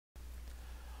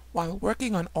While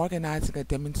working on organizing a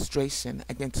demonstration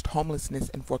against homelessness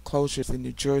and foreclosures in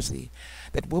New Jersey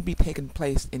that will be taking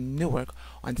place in Newark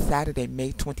on Saturday,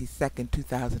 May 22,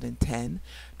 2010,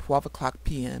 12 o'clock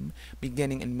p.m.,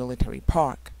 beginning in Military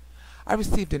Park, I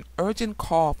received an urgent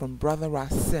call from Brother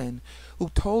Racine, who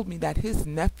told me that his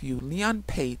nephew, Leon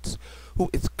Pates, who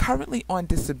is currently on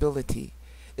disability,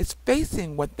 is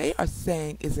facing what they are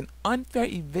saying is an unfair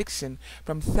eviction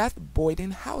from Seth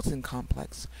Boyden Housing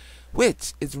Complex,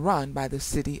 which is run by the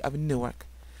city of Newark.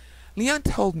 Leon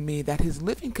told me that his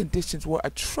living conditions were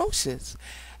atrocious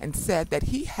and said that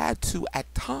he had to,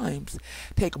 at times,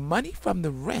 take money from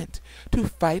the rent to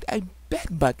fight a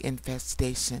bedbug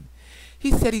infestation.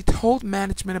 He said he told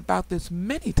management about this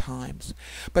many times,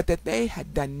 but that they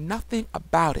had done nothing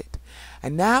about it.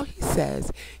 And now he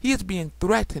says he is being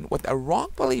threatened with a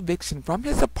wrongful eviction from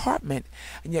his apartment,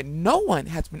 and yet no one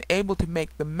has been able to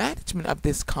make the management of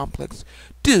this complex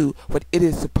do what it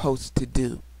is supposed to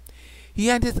do. He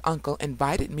and his uncle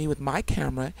invited me with my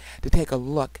camera to take a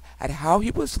look at how he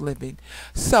was living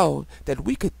so that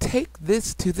we could take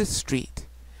this to the street.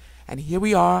 And here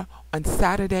we are on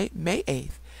Saturday, May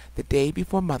 8th, the day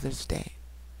before Mother's Day.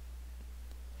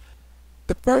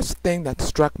 The first thing that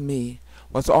struck me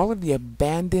was all of the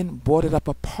abandoned, boarded-up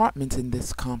apartments in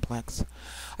this complex.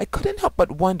 I couldn't help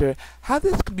but wonder how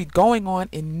this could be going on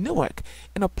in Newark,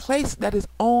 in a place that is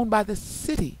owned by the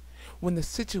city, when the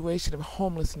situation of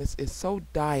homelessness is so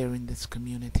dire in this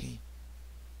community.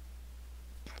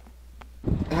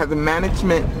 Has the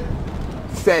management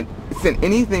sent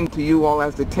anything to you all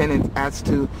as the tenants as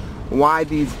to why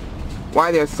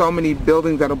there are so many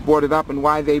buildings that are boarded up and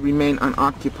why they remain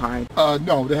unoccupied?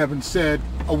 No, they haven't said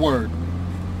a word.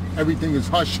 Everything is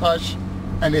hush-hush,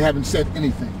 and they haven't said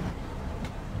anything.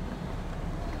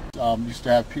 Used to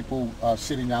have people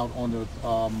sitting out on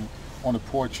the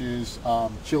porches,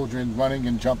 children running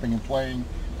and jumping and playing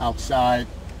outside,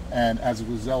 and as a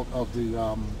result of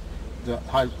the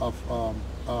high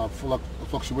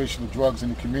fluctuation of drugs in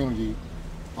the community,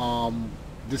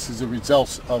 this is a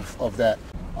result of that.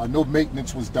 No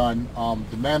maintenance was done.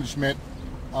 The management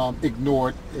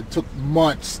ignored. It took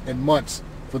months and months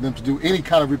for them to do any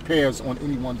kind of repairs on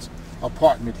anyone's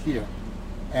apartment here.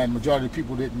 And majority of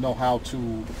people didn't know how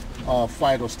to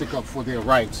fight or stick up for their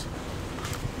rights.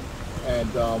 And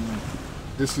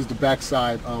this is the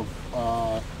backside of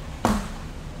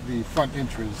the front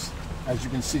entrance. As you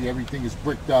can see, everything is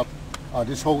bricked up.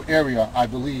 This whole area, I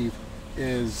believe,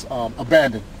 is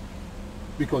abandoned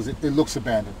because it looks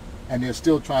abandoned. And they're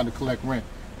still trying to collect rent.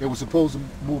 They were supposed to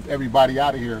move everybody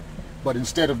out of here, but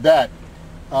instead of that,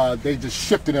 they just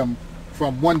shifted them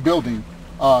from one building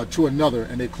to another,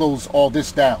 and they closed all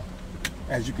this down,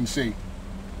 as you can see.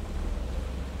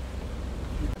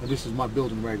 And this is my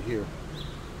building right here,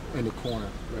 in the corner,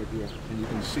 right here. And you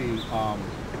can see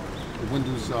the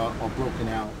windows are broken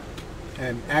out.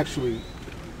 And actually,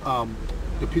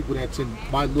 the people that's in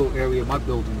my little area, my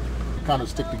building, kind of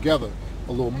stick together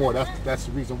a little more. That's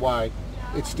the reason why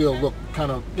it still look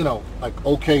kind of, you know, like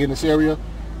okay in this area,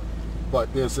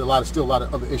 but there's still a lot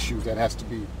of other issues that has to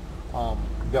be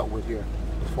dealt with here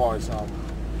as far as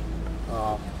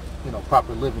you know,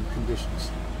 proper living conditions.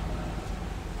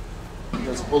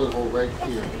 There's a bullet hole right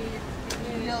here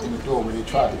in the door where they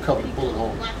tried to cover the bullet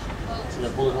hole. See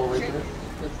that bullet hole right there?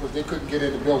 Because they couldn't get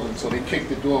in the building, so they kicked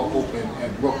the door open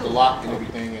and broke the lock and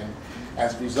everything. And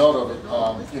as a result of it,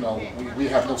 you know, we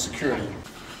have no security.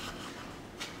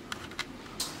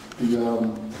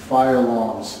 The fire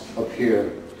alarms up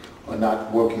here are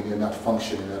not working, they're not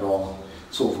functioning at all.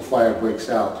 So if a fire breaks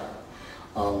out,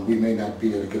 we may not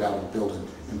be able to get out of the building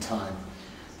in time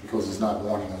because it's not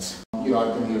warning us. You know,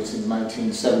 I've been here since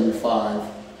 1975,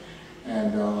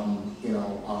 and you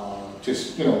know,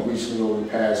 just, you know, recently over the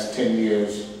past 10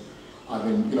 years, I've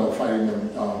been, you know, fighting them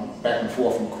back and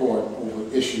forth in court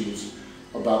over issues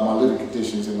about my living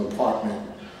conditions in the apartment.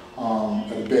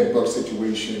 At a bed bug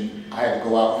situation, I had to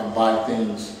go out and buy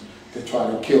things to try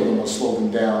to kill them or slow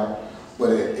them down,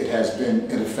 but it has been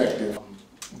ineffective.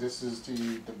 This is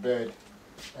the bed,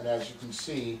 and as you can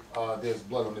see, there's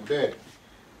blood on the bed.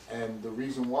 And the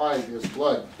reason why there's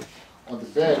blood on the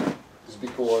bed is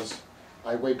because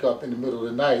I wake up in the middle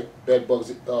of the night, bed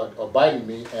bugs are biting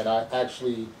me, and I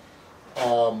actually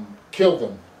kill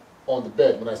them on the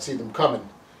bed when I see them coming.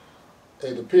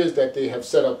 It appears that they have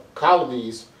set up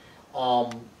colonies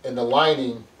in the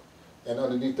lining and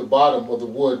underneath the bottom of the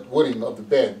wooding of the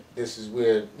bed. This is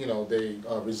where, you know, they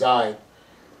reside,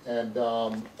 and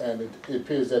it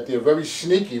appears that they're very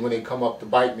sneaky when they come up to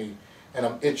bite me. And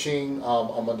I'm itching.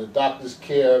 I'm under doctor's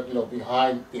care, you know,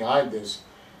 behind this,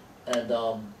 and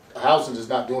housing is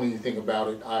not doing anything about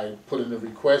it. I put in a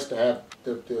request to have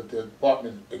the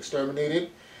department exterminated,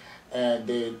 and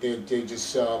they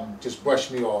just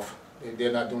brushed me off.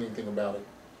 They're not doing anything about it.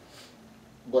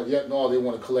 But yet and all, they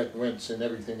want to collect rents and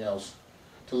everything else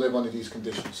to live under these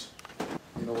conditions.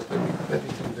 You know what, let me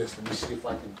do this. Let me see if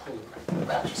I can pull the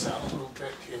mattress out a little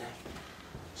bit here.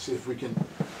 See if we can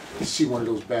see one of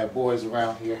those bad boys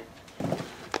around here.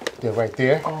 They're right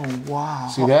there. Oh, wow.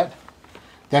 See that?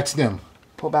 That's them.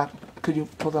 Pull back. Could you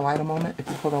pull the light a moment? If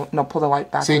you pull the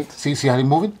light back. See how they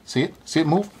moving? See it? See it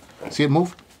move? See it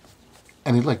move?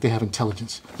 And it's like they have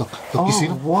intelligence. Look, you see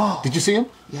them? Whoa. Did you see them?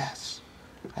 Yes.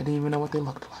 I didn't even know what they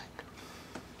looked like.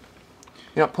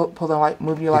 You know, pull the light,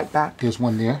 move your light back. There's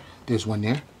one there. There's one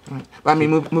there. Right. I mean,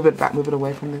 move it back, move it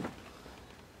away from the... Let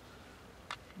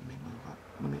me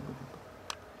move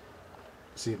it.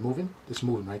 See it moving? It's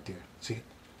moving right there. See it?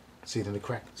 See it in the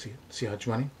crack? See it? See how it's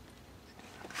running?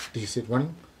 Do you see it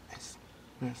running?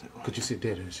 Where's it going? Could you see it?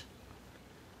 There it is.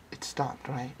 It stopped,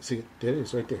 right? See it? There it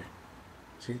is, right there.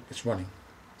 See it? It's running.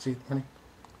 See it running?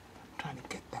 I'm trying to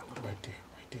get that little... Right there,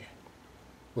 right there.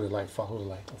 Where the light, follow the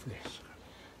light over there.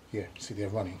 Yeah, see, they're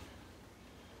running.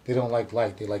 They don't like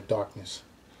light, they like darkness.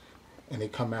 And they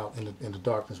come out in the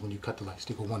darkness when you cut the lights.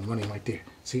 They go running right there.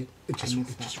 See it? It just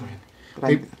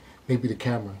ran. Maybe the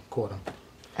camera caught them.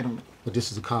 I don't... But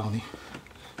this is a colony.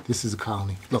 This is a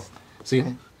colony. Look, see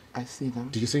him? I see them.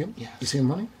 Do you see him? Yes. You see him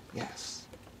running? Yes.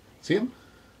 See him?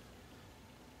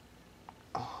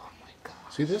 Oh my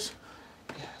gosh. See this?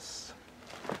 Yes.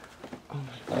 Oh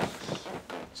my gosh.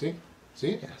 See? See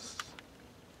it? Yes.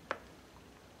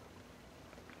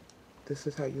 This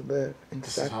is how you live.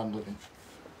 This is how I'm living.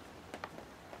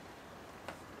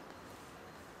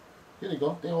 Here they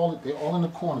go. They're all in the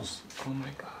corners. Oh my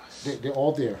gosh. They're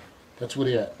all there. That's where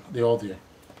they're at. They're all there.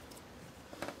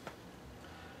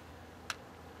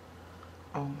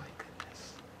 Oh my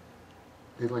goodness.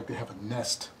 They like they have a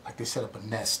nest. Like they set up a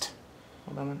nest.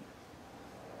 Hold on.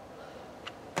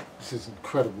 This is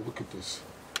incredible. Look at this.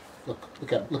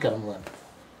 Look at them run.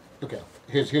 Look at them.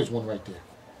 Here's one right there.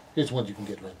 Here's one you can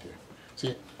get right there. See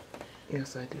it?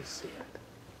 Yes, I do see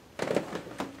it.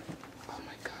 Oh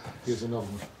my gosh. Here's another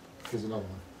one. Here's another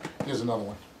one. Here's another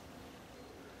one.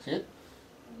 See it?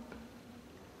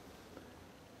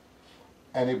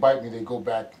 And they bite me, they go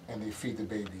back and they feed the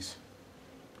babies.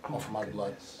 Off of my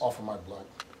blood. Off of my blood.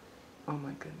 Oh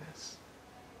my goodness.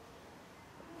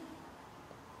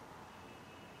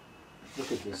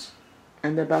 Look at this.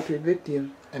 And they're about to evict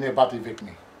you. And they're about to evict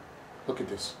me. Look at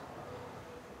this.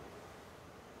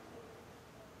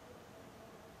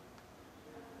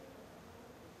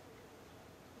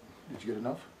 Did you get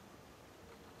enough?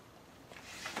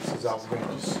 This is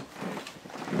outrageous.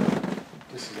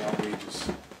 This is outrageous.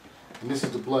 And this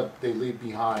is the blood they leave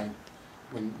behind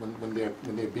when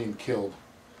they're being killed.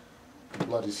 The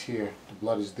blood is here. The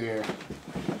blood is there.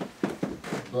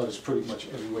 The blood is pretty much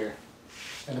everywhere.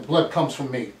 And the blood comes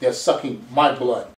from me. They're sucking my blood.